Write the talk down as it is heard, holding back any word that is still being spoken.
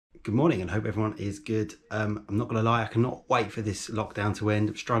Good morning and hope everyone is good. I'm not gonna lie, I cannot wait for this lockdown to end.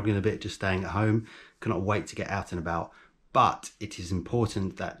 I'm struggling a bit just staying at home. Cannot wait to get out and about. But it is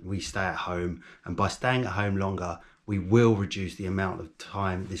important that we stay at home, and by staying at home longer, we will reduce the amount of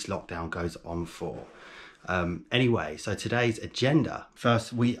time this lockdown goes on for. Anyway, so today's agenda.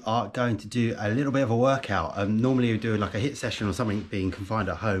 First, we are going to do a little bit of a workout. Normally we do like a HIIT session or something being confined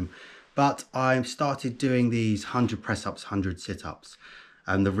at home, but I've started doing these 100 press-ups, 100 sit-ups.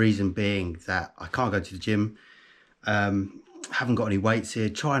 And the reason being that I can't go to the gym, haven't got any weights here,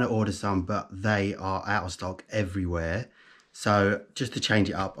 trying to order some, but they are out of stock everywhere. So just to change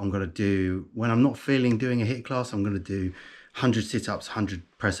it up, I'm going to do, when I'm not feeling doing a HIIT class, I'm going to do 100 sit-ups, 100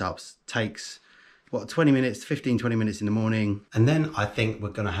 press-ups. Takes, what, 20 minutes, 15, 20 minutes in the morning. And then I think we're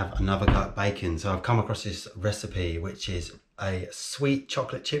going to have another go at bacon. So I've come across this recipe, which is a sweet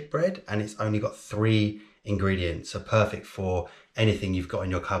chocolate chip bread, and it's only got 3 ingredients. So perfect for anything you've got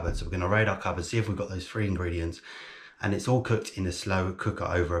in your cupboard. So we're going to raid our cupboard, see if we've got those 3 ingredients. And it's all cooked in a slow cooker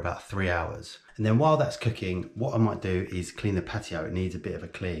over about 3 hours. And then while that's cooking, what I might do is clean the patio. It needs a bit of a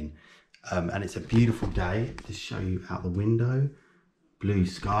clean. And it's a beautiful day. To show you out the window, blue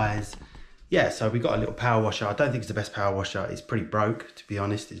skies. Yeah, so we got a little power washer. I don't think it's the best power washer. It's pretty broke, to be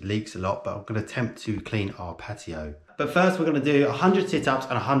honest. It leaks a lot, but I'm going to attempt to clean our patio. But first we're going to do 100 sit-ups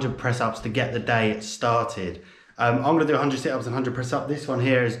and 100 press-ups to get the day started. I'm going to do 100 sit-ups and 100 press-ups. This one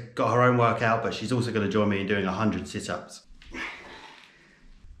here has got her own workout, but she's also going to join me in doing 100 sit-ups.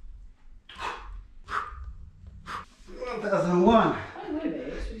 1001. Oh, really?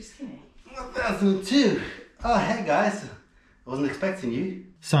 It's really skinny. 1002. Oh, hey guys. I wasn't expecting you.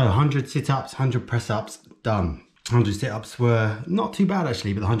 So 100 sit-ups, 100 press-ups, done. 100 sit-ups were not too bad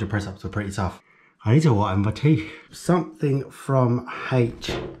actually, but the 100 press-ups were pretty tough. I need to whiten my teeth. Something from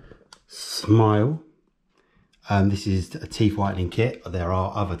H Smile. This is a teeth whitening kit. There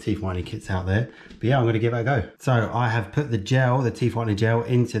are other teeth whitening kits out there, but yeah, I'm going to give it a go. So I have put the gel, the teeth whitening gel,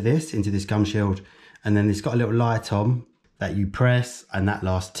 into this gum shield, and then it's got a little light on that you press, and that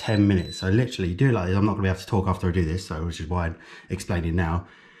lasts 10 minutes. So literally, you do it like this. I'm not going to be able to talk after I do this, so which is why I'm explaining now.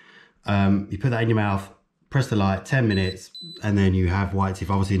 You put that in your mouth, press the light, 10 minutes, and then you have white teeth.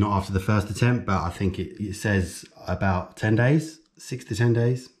 Obviously not after the first attempt, but I think it says about 10 days, 6 to 10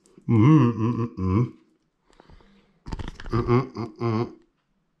 days.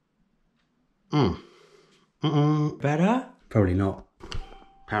 Better? Probably not.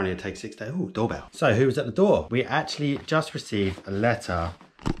 Apparently it takes 6 days. Oh, doorbell. So who was at the door? We actually just received a letter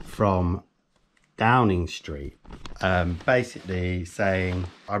from Downing Street, basically saying,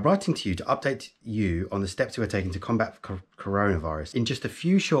 I'm writing to you to update you on the steps we are taking to combat coronavirus. In just a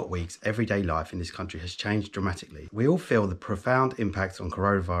few short weeks, everyday life in this country has changed dramatically. We all feel the profound impacts on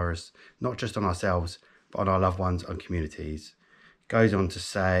coronavirus, not just on ourselves, but on our loved ones and communities. Goes on to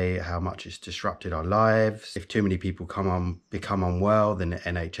say how much it's disrupted our lives. If too many people become unwell, then the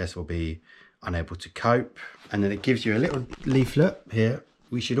NHS will be unable to cope. And then it gives you a little leaflet here.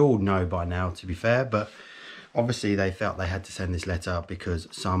 We should all know by now, to be fair, but obviously they felt they had to send this letter because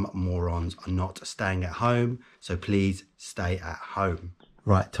some morons are not staying at home. So please stay at home.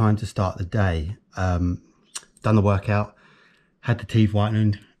 Right, time to start the day. Done the workout, had the teeth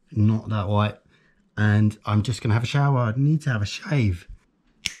whitened, not that white. And I'm just gonna have a shower. I need to have a shave.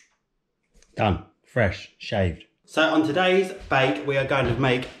 Done, fresh, shaved. So on today's bake, we are going to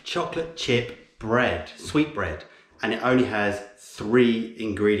make chocolate chip bread, sweet bread. And it only has 3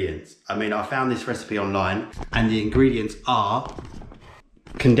 ingredients. I mean, I found this recipe online and the ingredients are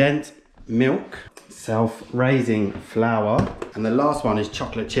condensed milk, self-raising flour, and the last one is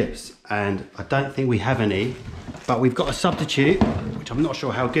chocolate chips. And I don't think we have any, but we've got a substitute, which I'm not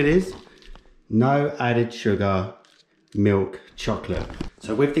sure how good is. No added sugar, milk, chocolate.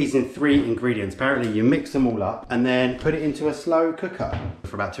 So with these in 3 ingredients, apparently you mix them all up and then put it into a slow cooker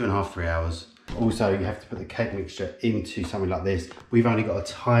for about 2.5 to 3 hours. Also, you have to put the cake mixture into something like this. We've only got a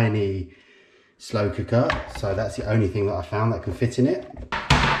tiny slow cooker, so that's the only thing that I found that can fit in it.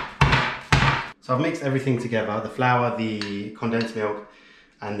 So I've mixed everything together, the flour, the condensed milk,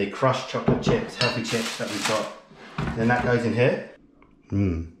 and the crushed chocolate chips, healthy chips that we've got. Then that goes in here.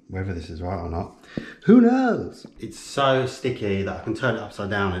 Whether this is right or not, who knows? It's so sticky that I can turn it upside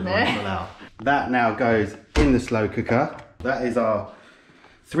down and it won't fall out. That now goes in the slow cooker. That is our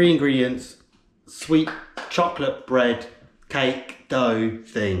 3 ingredients, sweet chocolate bread, cake, dough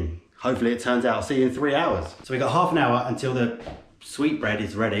thing. Hopefully it turns out. I'll see you in 3 hours. So we got half an hour until the sweet bread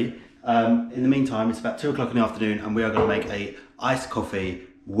is ready. In the meantime, it's about 2 o'clock in the afternoon and we are gonna make a iced coffee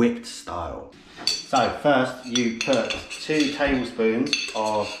whipped style. So first you put 2 tablespoons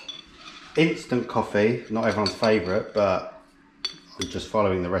of instant coffee, not everyone's favourite, but I'm just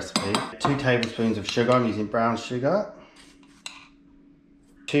following the recipe. 2 tablespoons of sugar, I'm using brown sugar.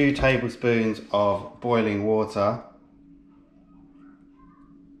 2 tablespoons of boiling water.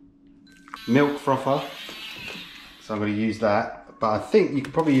 Milk frother, so I'm going to use that. But I think you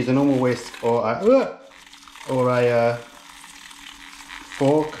could probably use a normal whisk or a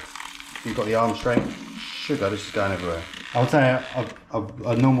fork if you've got the arm strength. Sugar, this is going everywhere. I would say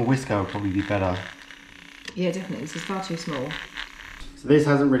a normal whisker would probably be better. Yeah, definitely. This is far too small. So this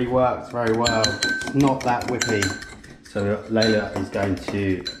hasn't really worked very well. It's not that whippy. So Layla is going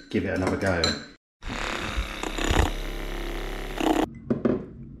to give it another go.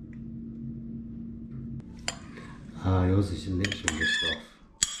 Ah, yours is literally whisked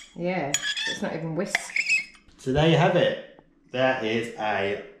off. Yeah, it's not even whisked. So there you have it. That is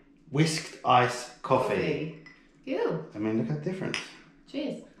a whisked ice coffee. Ew. I mean, look at the difference.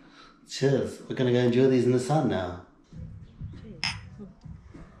 Cheers. Cheers. We're going to go enjoy these in the sun now.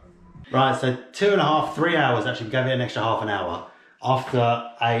 Right, so 2.5, 3 hours, actually we gave it an extra half an hour. After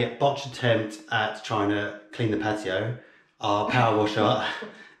a botched attempt at trying to clean the patio, our power washer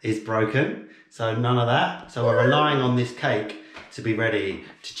is broken. So none of that. So we're relying on this cake to be ready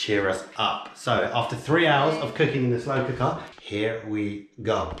to cheer us up. So after 3 hours of cooking in the slow cooker, here we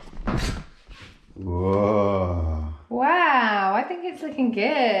go. Whoa. Wow, I think it's looking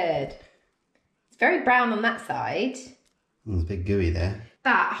good. It's very brown on that side. It's a bit gooey there.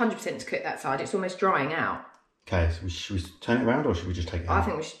 That 100% to cook that side. It's almost drying out. Okay, so should we turn it around or should we just take it out? I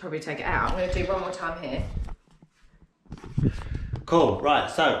think we should probably take it out. I'm going to do one more time here. Cool, right,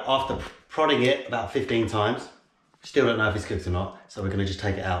 so after prodding it about 15 times, still don't know if it's cooked or not, so we're going to just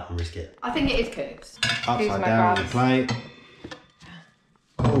take it out and risk it. I think it is cooked. Upside down on the plate.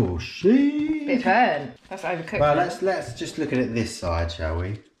 Oh, shit. Bit burnt. That's overcooked. Well, let's just look at it this side, shall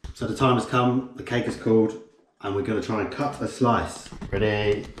we? So the time has come, the cake is cooled, and we're going to try and cut a slice.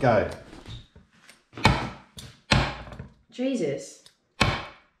 Ready, go. Jesus. Well,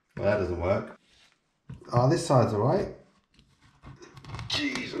 that doesn't work. Oh, this side's all right.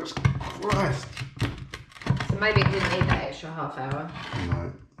 Jesus Christ. So maybe it didn't need that extra half hour.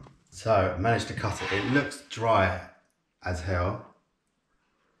 No. So, managed to cut it. It looks dry as hell.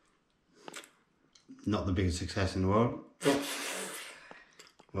 Not the biggest success in the world.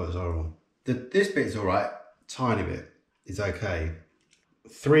 Well, it's horrible. This bit's all right. Tiny bit is okay.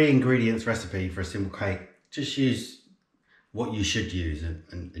 3 ingredients recipe for a simple cake. Just use what you should use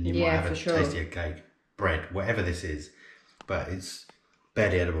and you might have a tastier cake. Bread, whatever this is. But it's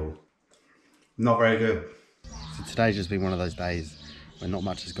barely edible. Not very good. So today's just been one of those days where not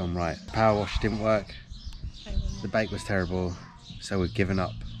much has gone right. Power wash didn't work. The bake was terrible. So we've given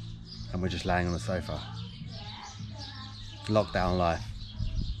up and we're just laying on the sofa. Lockdown life.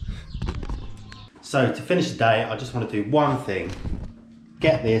 So to finish the day, I just want to do one thing.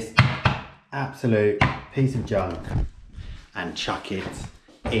 Get this absolute piece of junk and chuck it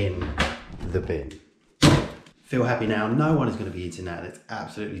in the bin. Feel happy now, no one is going to be eating that. It's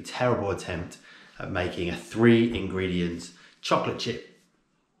absolutely terrible attempt at making a 3 ingredients chocolate chip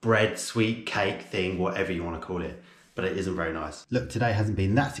bread, sweet cake thing, whatever you want to call it. But it isn't very nice. Look, today hasn't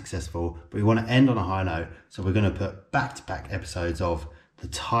been that successful, but we want to end on a high note. So we're going to put back-to-back episodes of The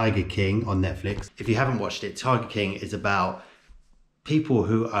Tiger King on Netflix. If you haven't watched it, Tiger King is about people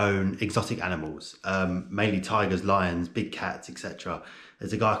who own exotic animals, mainly tigers, lions, big cats, etc.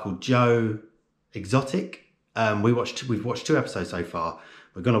 There's a guy called Joe Exotic. We've watched 2 episodes so far.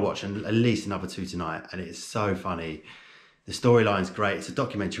 We're going to watch at least another 2 tonight, and it's so funny. The storyline's great. It's a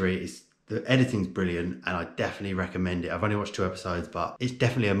documentary. The editing's brilliant, and I definitely recommend it. I've only watched 2 episodes, but it's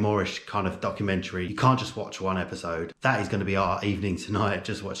definitely a Moorish kind of documentary. You can't just watch 1 episode. That is going to be our evening tonight,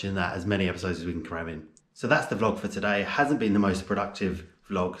 just watching that, as many episodes as we can cram in. So that's the vlog for today. It hasn't been the most productive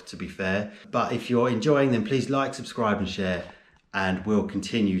vlog, to be fair. But if you're enjoying, then please like, subscribe and share. And we'll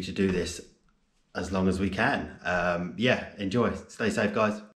continue to do this as long as we can. Yeah, enjoy. Stay safe, guys.